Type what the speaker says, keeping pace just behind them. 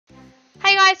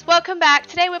Hey guys, welcome back.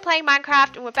 Today we're playing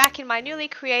Minecraft and we're back in my newly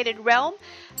created realm.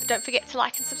 Don't forget to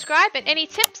like and subscribe, and any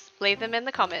tips, leave them in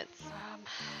the comments.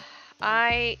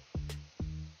 I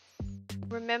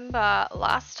remember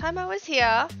last time I was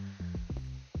here,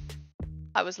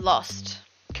 I was lost.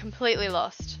 Completely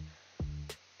lost.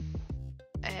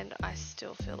 And I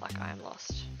still feel like I am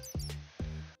lost.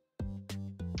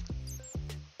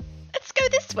 Let's go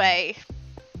this way.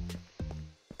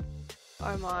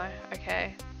 Oh my,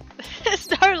 okay. There's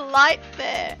no light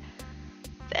there.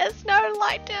 There's no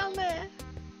light down there.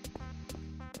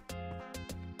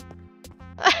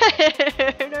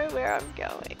 I don't know where I'm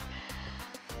going.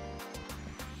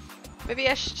 Maybe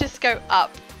I should just go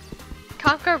up.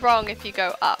 Can't go wrong if you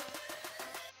go up.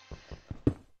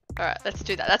 Alright, let's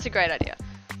do that. That's a great idea.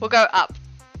 We'll go up.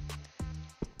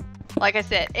 Like I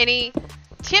said, any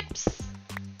tips?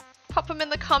 Pop them in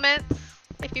the comments.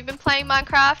 If you've been playing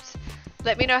Minecraft,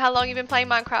 let me know how long you've been playing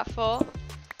Minecraft for.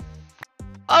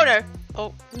 Oh no!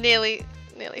 Oh, nearly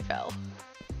fell.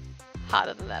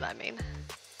 Harder than that, I mean.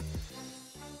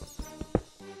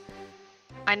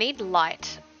 I need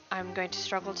light. I'm going to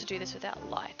struggle to do this without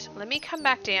light. Let me come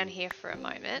back down here for a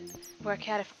moment. Work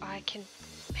out if I can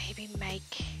maybe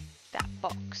make that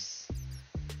box.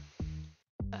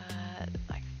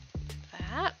 Like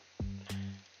that.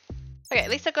 Okay, at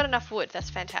least I've got enough wood.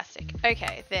 That's fantastic.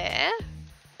 Okay, there.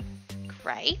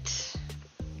 Great.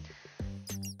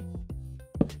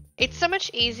 It's so much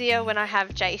easier when I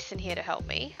have Jase in here to help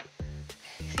me.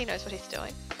 He knows what he's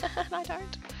doing. I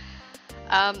don't.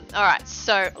 Alright,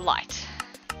 so light.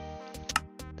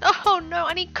 Oh no,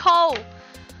 I need coal!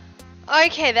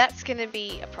 Okay, that's gonna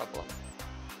be a problem.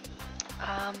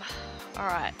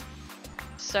 Alright.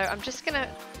 So I'm just gonna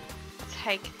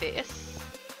take this.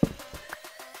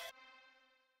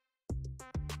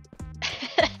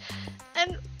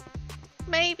 And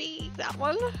maybe that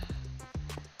one.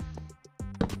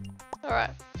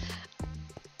 Alright.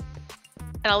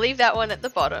 And I'll leave that one at the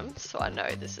bottom so I know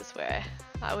this is where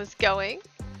I was going.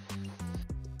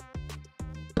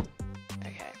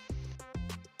 Okay.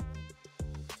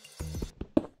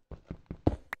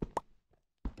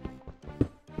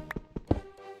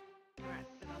 Alright,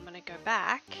 then I'm gonna go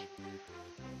back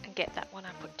and get that one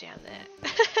I put down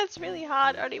there. It's really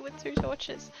hard only with 2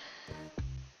 torches.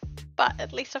 But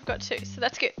at least I've got 2, so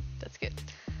that's good. That's good.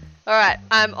 Alright,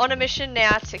 I'm on a mission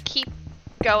now to keep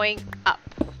going up.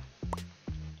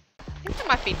 I think there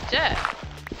might be dirt.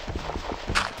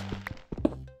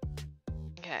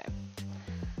 Okay.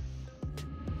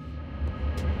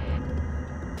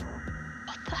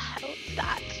 What the hell is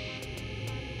that?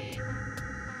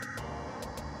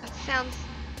 That sounds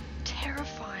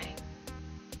terrifying.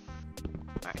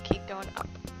 Alright, keep going up.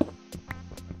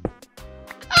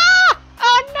 Ah!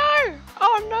 Oh no!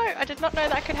 Oh no! I did not know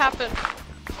that could happen.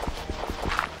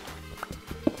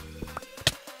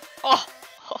 Oh!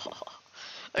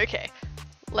 Okay.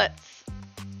 Let's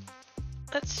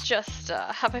just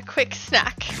have a quick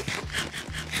snack.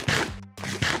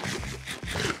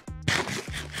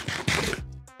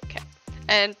 Okay.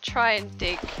 And try and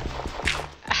dig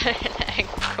at an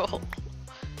angle.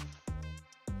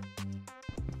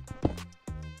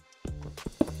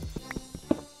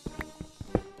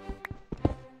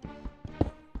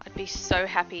 I'd be so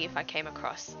happy if I came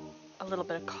across a little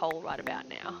bit of coal right about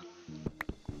now.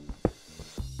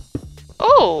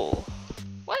 Oh!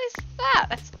 What is that?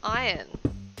 That's iron.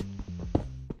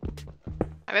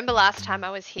 I remember last time I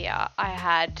was here, I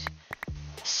had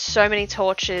so many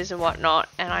torches and whatnot,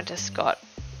 and I just got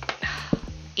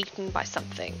eaten by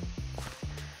something.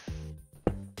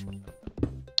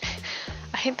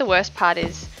 I think the worst part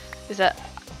is that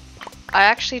I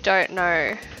actually don't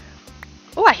know.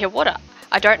 Oh, I hear water.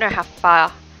 I don't know how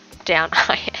far down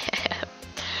I am.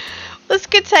 This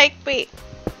could take me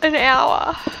an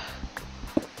hour.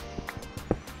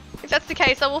 If that's the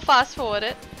case, I will fast forward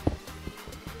it.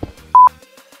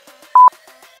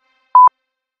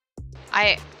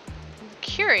 I'm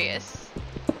curious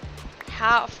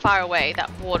how far away that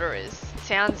water is. It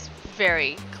sounds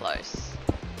very close.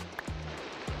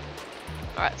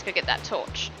 Alright, let's go get that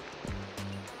torch.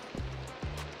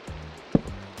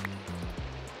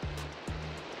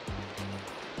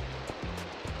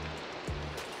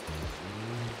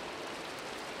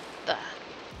 Did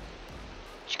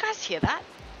you guys hear that?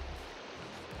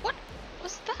 What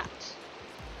was that?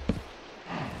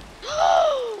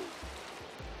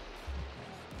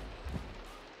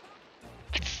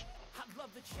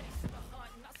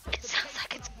 It sounds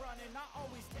like it's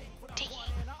digging.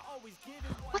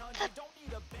 What the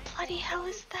bloody hell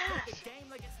is that?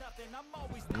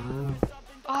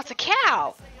 Oh, it's a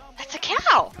cow! That's a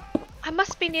cow! I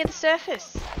must be near the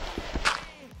surface.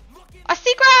 I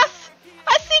see grass!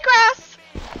 I see grass!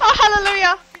 Oh,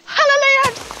 hallelujah! Hallelujah!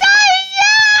 I'm saying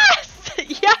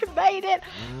yes! Yeah, I made it!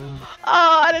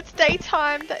 Oh, and it's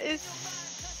daytime. That is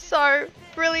so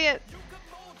brilliant.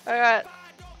 Alright,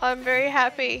 I'm very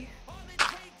happy.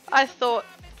 I thought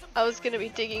I was going to be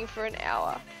digging for an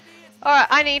hour. Alright,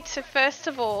 I need to first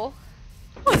of all...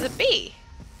 Oh, there's a bee.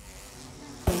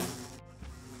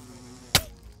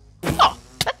 Oh!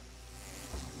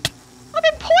 I've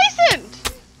been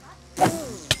poisoned!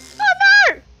 Oh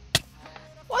no!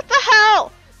 What the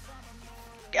hell?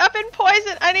 I've been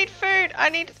poisoned. I need food. I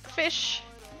need fish.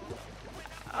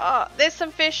 Oh, there's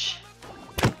some fish.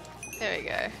 There we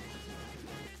go.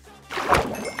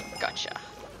 Gotcha.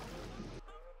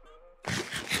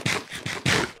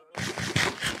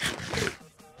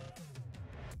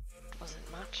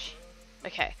 Wasn't much.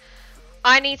 Okay.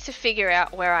 I need to figure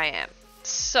out where I am.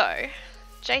 So,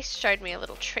 Jase showed me a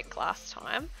little trick last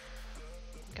time.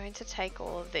 I'm going to take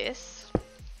all of this.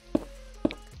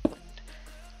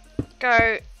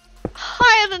 Go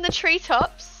higher than the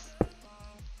treetops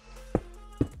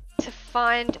to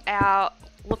find our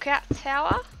lookout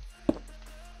tower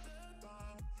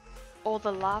or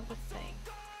the lava thing.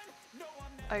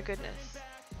 Oh goodness.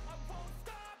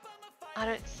 I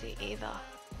don't see either.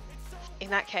 In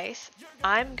that case,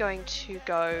 I'm going to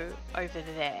go over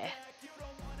there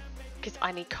because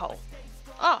I need coal.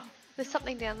 Oh, there's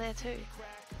something down there too.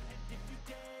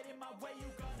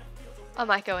 I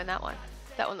might go in that one.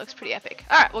 That one looks pretty epic.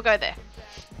 Alright, we'll go there.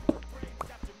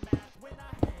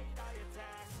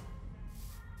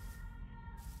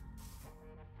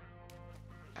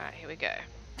 Alright, here we go.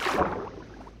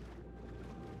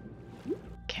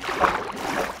 Okay.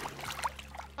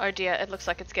 Oh dear, it looks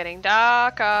like it's getting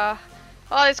darker.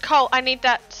 Oh, there's coal. I need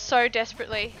that so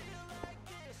desperately.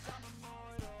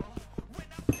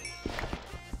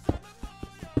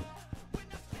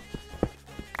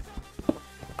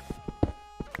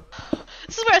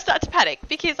 This is where I start to panic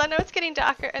because I know it's getting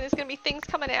darker and there's going to be things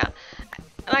coming out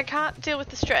and I can't deal with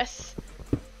the stress.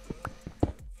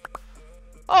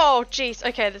 Oh jeez,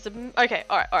 okay, there's a... Okay,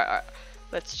 alright.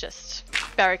 Let's just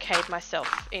barricade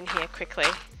myself in here quickly.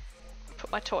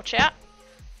 Put my torch out.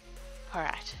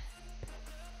 Alright.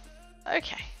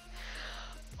 Okay.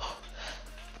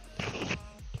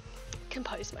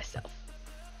 Compose myself.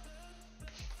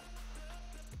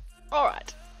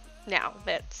 Alright. Now,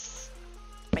 let's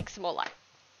make some more light.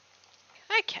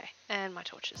 Okay, and my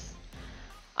torches.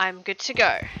 I'm good to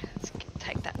go. Let's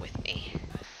take that with me.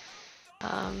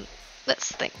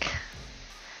 Let's think.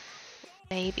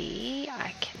 Maybe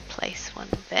I can place one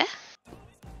there.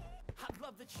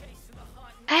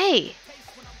 Hey!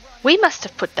 We must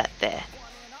have put that there.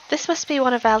 This must be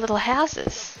one of our little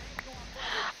houses.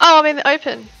 Oh, I'm in the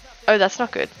open. Oh, that's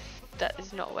not good. That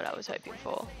is not what I was hoping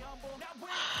for.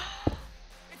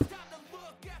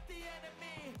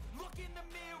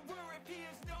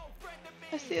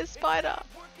 I see a spider.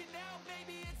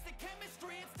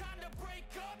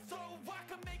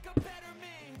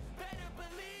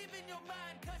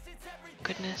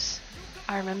 Goodness,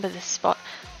 I remember this spot.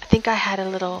 I think I had a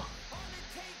little,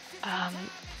 I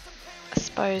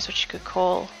suppose what you could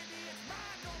call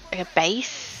like a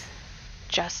base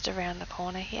just around the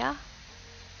corner here.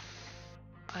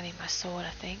 I need my sword, I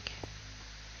think.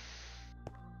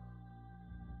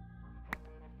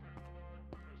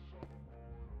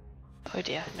 Oh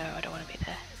dear, no, I don't want to be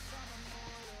there.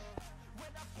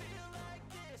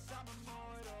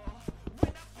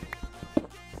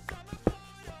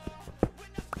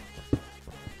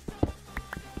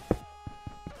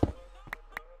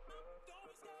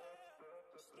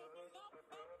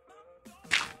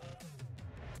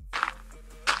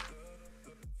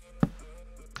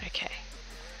 Okay.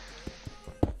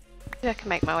 Maybe I can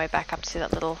make my way back up to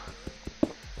that little...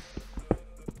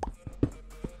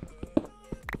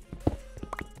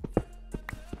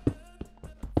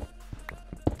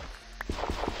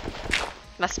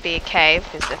 Must be a cave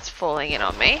because it's falling in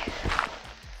on me.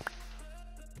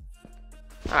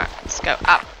 Alright, let's go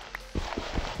up.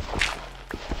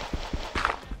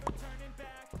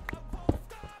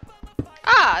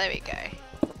 Ah, there we go.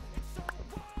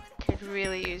 Could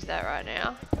really use that right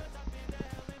now.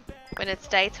 When it's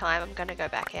daytime, I'm going to go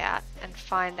back out and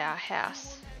find our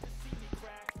house.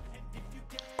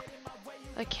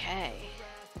 Okay.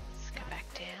 Let's go back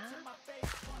down.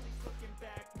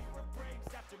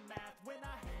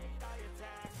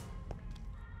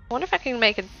 I wonder if I can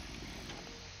make a...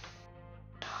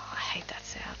 Oh, I hate that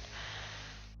sound.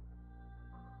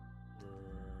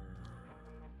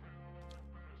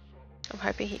 I'm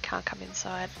hoping he can't come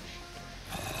inside.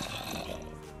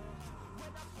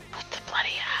 What the bloody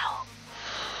hell?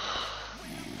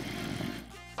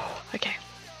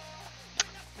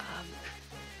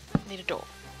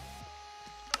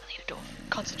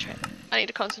 Concentrate. I need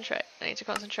to concentrate. I need to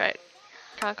concentrate.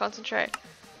 Can't concentrate.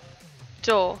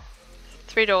 Door.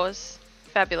 3 doors.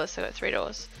 Fabulous, I got 3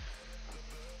 doors.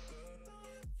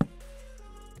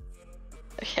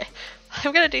 Okay,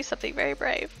 I'm gonna do something very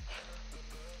brave.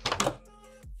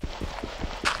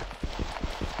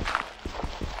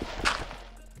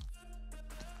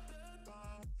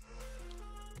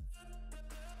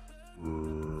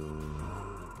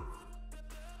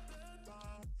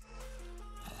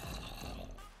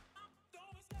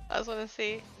 I just want to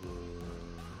see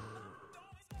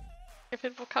if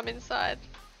it will come inside.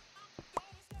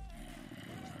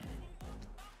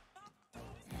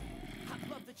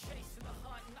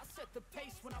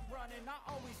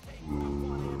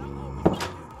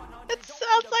 It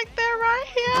sounds like they're right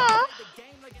here.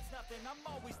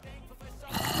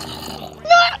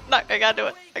 No, I gotta do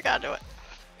it. I gotta do it.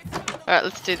 Alright,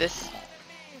 let's do this.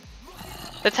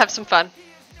 Let's have some fun.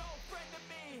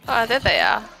 Oh, there they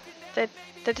are.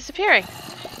 They're disappearing.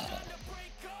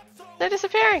 They're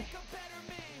disappearing.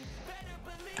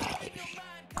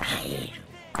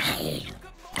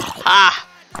 Ah!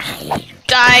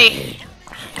 Die!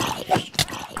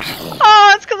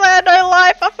 Oh, it's because I had no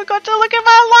life. I forgot to look at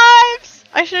my lives.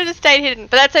 I should have just stayed hidden,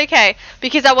 but that's okay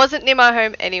because I wasn't near my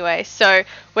home anyway. So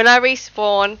when I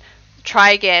respawn,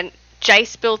 try again.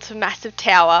 Jase built a massive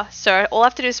tower, so all I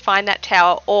have to do is find that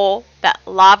tower or that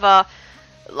lava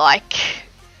like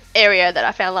area that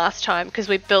I found last time because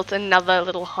we built another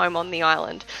little home on the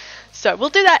island. So we'll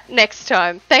do that next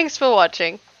time. Thanks for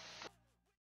watching.